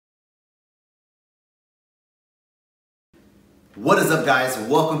What is up, guys?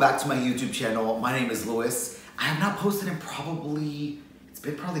 Welcome back to my YouTube channel. My name is Louis. I have not posted in it's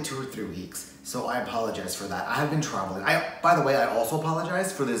been probably 2 or 3 weeks, so I apologize for that. I have been traveling. By the way, I also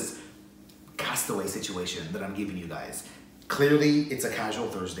apologize for this castaway situation that I'm giving you guys. Clearly, it's a casual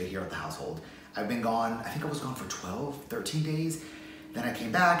Thursday here at the household. I've been gone, I think I was gone for 12, 13 days. Then I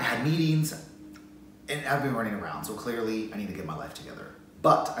came back, I had meetings, and I've been running around, so clearly I need to get my life together.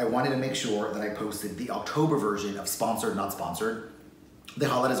 But I wanted to make sure that I posted the October version of Sponsored, Not Sponsored. The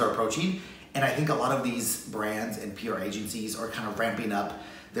holidays are approaching, and I think a lot of these brands and PR agencies are kind of ramping up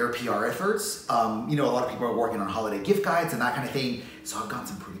their PR efforts. You know, a lot of people are working on holiday gift guides and that kind of thing. So I've got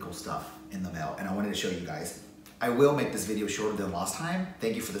some pretty cool stuff in the mail, and I wanted to show you guys. I will make this video shorter than last time.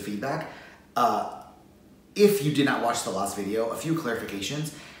 Thank you for the feedback. If you did not watch the last video, a few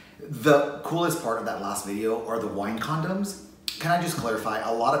clarifications. The coolest part of that last video are the wine condoms. Can I just clarify,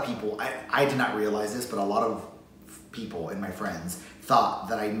 a lot of people, I did not realize this, but a lot of people and my friends thought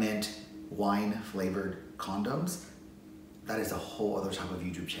that I meant wine flavored condoms. That is a whole other type of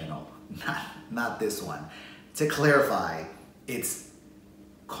YouTube channel, not this one. To clarify, it's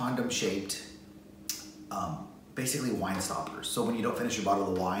condom shaped, basically wine stoppers. So when you don't finish your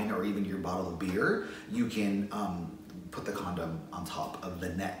bottle of wine or even your bottle of beer, you can put the condom on top of the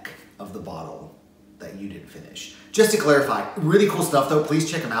neck of the bottle that you didn't finish. Just to clarify, really cool stuff though,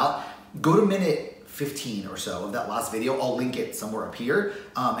 please check them out. Go to minute 15 or so of that last video. I'll link it somewhere up here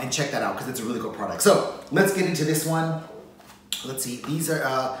and check that out because it's a really cool product. So let's get into this one. Let's see, these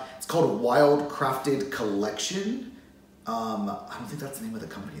are, it's called Wild Crafted Collection. I don't think that's the name of the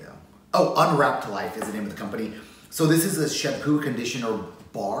company though. Oh, Unwrapped Life is the name of the company. So this is a shampoo conditioner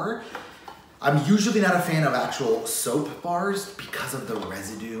bar. I'm usually not a fan of actual soap bars because of the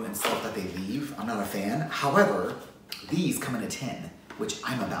residue and stuff that they leave. I'm not a fan. However, these come in a tin, which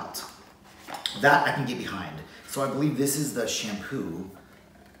I'm about. That I can get behind. So I believe this is the shampoo.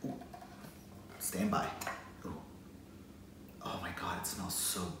 Ooh. Stand by. Ooh. Oh my God, it smells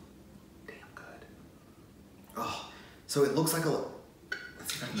so damn good. Oh, so it looks like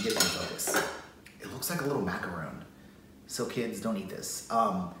let's see if I can get it in focus. It looks like a little macaroon. So kids, don't eat this.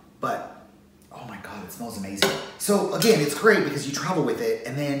 But oh my God, it smells amazing. So again, it's great because you travel with it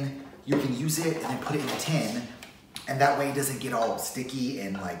and then you can use it and then put it in a tin, and that way it doesn't get all sticky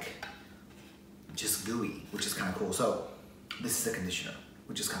and like just gooey, which is kind of cool. So this is a conditioner,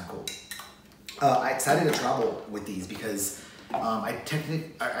 which is kind of cool. I'm excited to travel with these because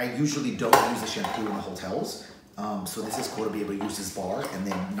I usually don't use the shampoo in the hotels. So this is cool to be able to use this bar and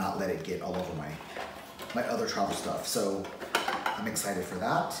then not let it get all over my other travel stuff. So I'm excited for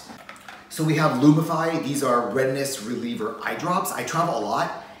that. So we have Lumify. These are redness reliever eye drops. I travel a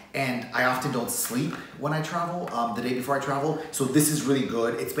lot and I often don't sleep when I travel, the day before I travel. So this is really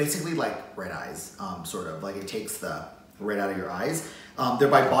good. It's basically like red eyes, sort of like it takes the red out of your eyes. They're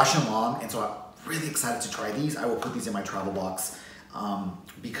by Bausch & Lomb, and so I'm really excited to try these. I will put these in my travel box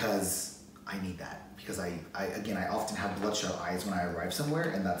because I need that. Because I often have bloodshot eyes when I arrive somewhere,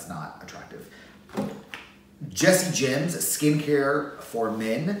 and that's not attractive. Jimz skincare for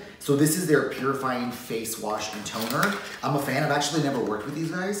men. So this is their purifying face wash and toner. I'm a fan. I've actually never worked with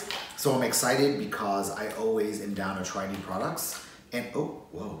these guys, so I'm excited because I always am down to try new products. And oh,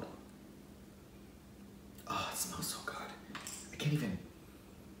 whoa. Oh, it smells so good. I can't even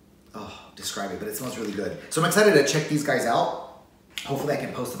describe it, but it smells really good. So I'm excited to check these guys out. Hopefully I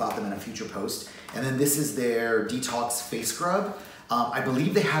can post about them in a future post. And then this is their Detox face scrub. I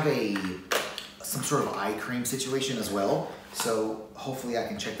believe they have some sort of eye cream situation as well. So hopefully I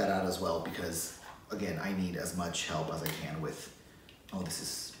can check that out as well because again, I need as much help as I can with, I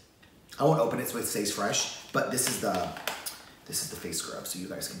won't open it so it stays fresh, but this is the face scrub so you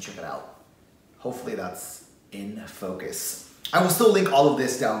guys can check it out. Hopefully that's in focus. I will still link all of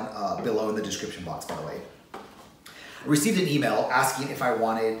this down below in the description box, by the way. I received an email asking if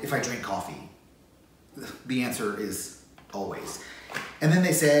I drink coffee. The answer is always. And then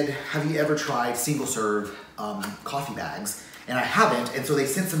they said, have you ever tried single serve coffee bags? And I haven't, and so they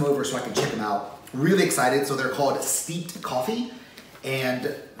sent some over so I can check them out. Really excited. So they're called Steeped Coffee,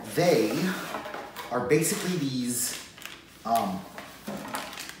 and they are basically these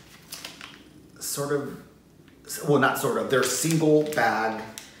they're single bag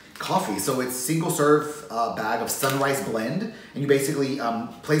coffee. So it's single serve bag of Sunrise Blend, and you basically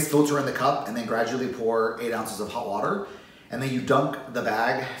place filter in the cup and then gradually pour 8 ounces of hot water. And then you dunk the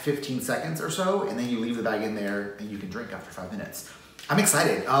bag 15 seconds or so, and then you leave the bag in there and you can drink after 5 minutes. I'm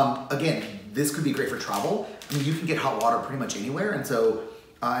excited. Again, this could be great for travel. I mean, you can get hot water pretty much anywhere, and so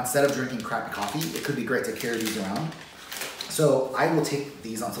instead of drinking crappy coffee, it could be great to carry these around. So I will take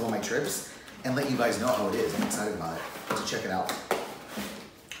these on some of my trips, and let you guys know how it is. I'm excited about it. So check it out.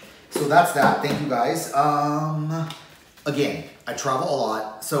 So that's that. Thank you guys. Again, I travel a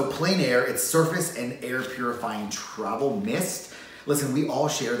lot. So Plain Aire, it's surface and air purifying travel mist. Listen, we all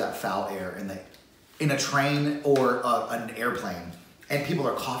share that foul air in a train or an airplane, and people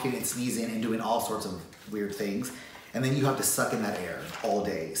are coughing and sneezing and doing all sorts of weird things. And then you have to suck in that air all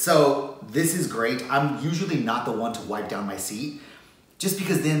day. So this is great. I'm usually not the one to wipe down my seat, just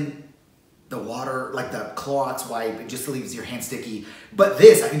because then the water, like the Clorox wipe, it just leaves your hand sticky. But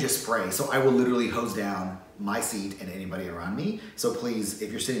this, I can just spray. So I will literally hose down my seat and anybody around me. So please,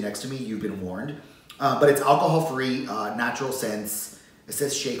 if you're sitting next to me, you've been warned. But it's alcohol-free, natural scents. It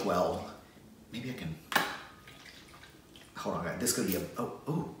says shake well. Maybe I can, hold on guys. This could be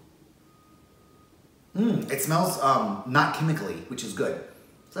it smells not chemically, which is good.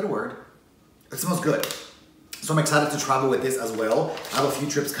 Is that a word? It smells good. So I'm excited to travel with this as well. I have a few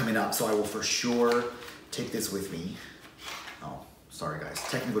trips coming up, so I will for sure take this with me. Oh, sorry guys,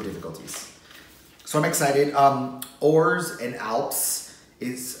 technical difficulties. So I'm excited. Oars and Alps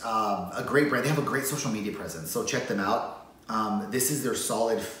is a great brand. They have a great social media presence, so check them out. This is their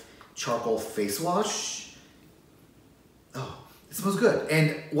solid charcoal face wash. Oh, it smells good.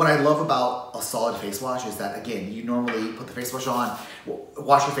 And what I love about a solid face wash is that, again, you normally put the face wash on,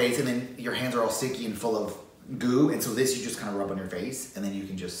 wash your face, and then your hands are all sticky and full of goo. And so this you just kind of rub on your face, and then you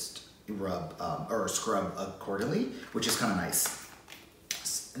can just rub or scrub accordingly, which is kind of nice.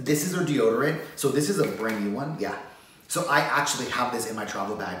 This is their deodorant. So this is a brand new one. Yeah. So I actually have this in my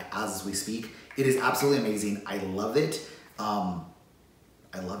travel bag as we speak. It is absolutely amazing. I love it.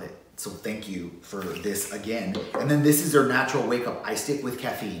 I love it. So thank you for this again. And then this is their natural wake up eye stick with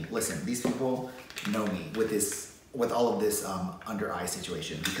caffeine. Listen, these people know me with all of this under eye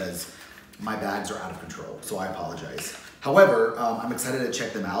situation, because my bags are out of control. So I apologize. However, I'm excited to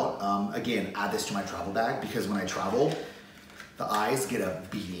check them out. Again, add this to my travel bag, because when I travel, the eyes get a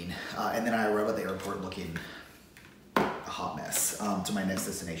beating. And then I arrive at the airport looking a hot mess to my next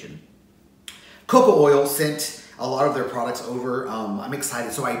destination. CocoOil sent a lot of their products over. I'm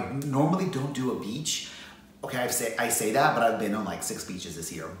excited. So I normally don't do a beach. Okay, I say that, but I've been on like 6 beaches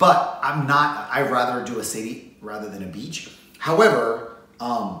this year. But I'm not, I'd rather do a city rather than a beach. However,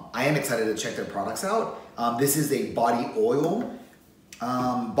 I am excited to check their products out. This is a body oil,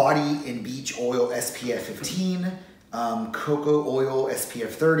 body and beach oil SPF 15, cocoa oil SPF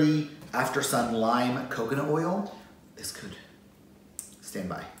 30, after sun lime coconut oil. This could stand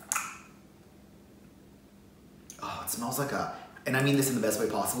by. Oh, it smells like a, and I mean this in the best way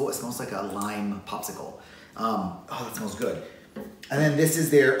possible, it smells like a lime popsicle. Oh, that smells good. And then this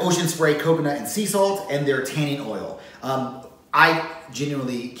is their ocean spray coconut and sea salt, and their tanning oil. I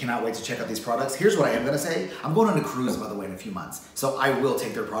genuinely cannot wait to check out these products. Here's what I am gonna say. I'm going on a cruise, by the way, in a few months. So I will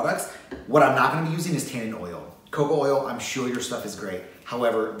take their products. What I'm not gonna be using is tanning oil. Cocoa oil, I'm sure your stuff is great.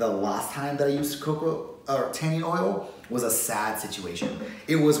 However, the last time that I used tanning oil was a sad situation.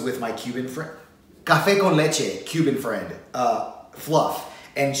 It was with my Cuban friend, Café con leche Cuban friend, Fluff.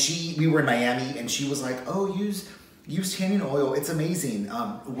 And we were in Miami, and she was like, oh, use tanning oil, it's amazing.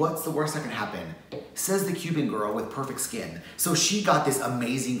 What's the worst that can happen? Says the Cuban girl with perfect skin. So she got this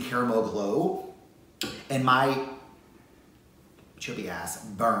amazing caramel glow, and my chubby ass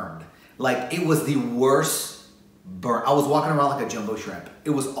burned. Like, it was the worst burn. I was walking around like a jumbo shrimp. It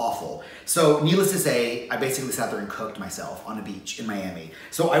was awful. So needless to say, I basically sat there and cooked myself on a beach in Miami.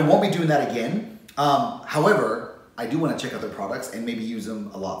 So I won't be doing that again. However, I do want to check out their products and maybe use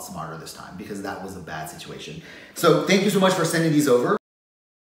them a lot smarter this time, because that was a bad situation. So thank you so much for sending these over.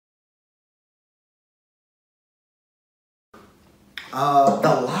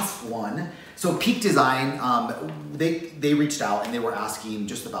 The last one, so Peak Design, they reached out and they were asking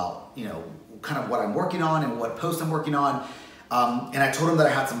just about, you know, kind of what I'm working on and what post I'm working on. And I told them that I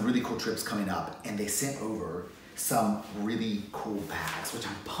had some really cool trips coming up, and they sent over some really cool bags, which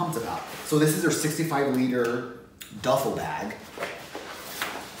I'm pumped about. So this is their 65-liter duffel bag.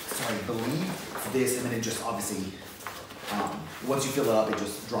 So I believe it's this, and then it just obviously, once you fill it up, it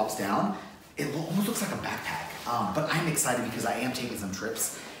just drops down. It almost looks like a backpack, but I'm excited because I am taking some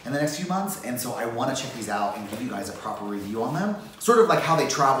trips in the next few months, and so I want to check these out and give you guys a proper review on them. Sort of like how they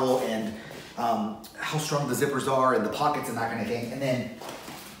travel and how strong the zippers are and the pockets and that kind of thing. And then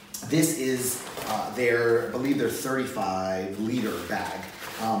this is I believe their 35-liter bag,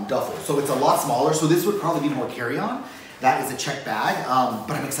 duffel. So it's a lot smaller, so this would probably be more carry-on. That is a check bag,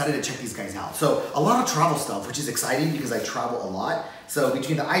 but I'm excited to check these guys out. So a lot of travel stuff, which is exciting because I travel a lot. So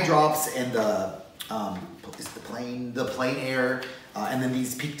between the eye drops and the Plain Aire, and then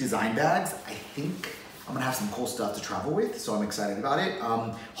these Peak Design bags, I think I'm gonna have some cool stuff to travel with, so I'm excited about it.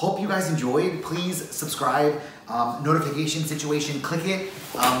 Hope you guys enjoyed. Please subscribe, notification situation, click it.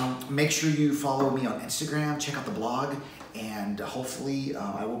 Make sure you follow me on Instagram, check out the blog, and hopefully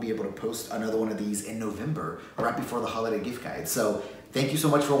I will be able to post another one of these in November, right before the holiday gift guide. So thank you so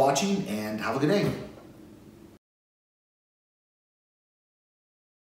much for watching, and have a good day.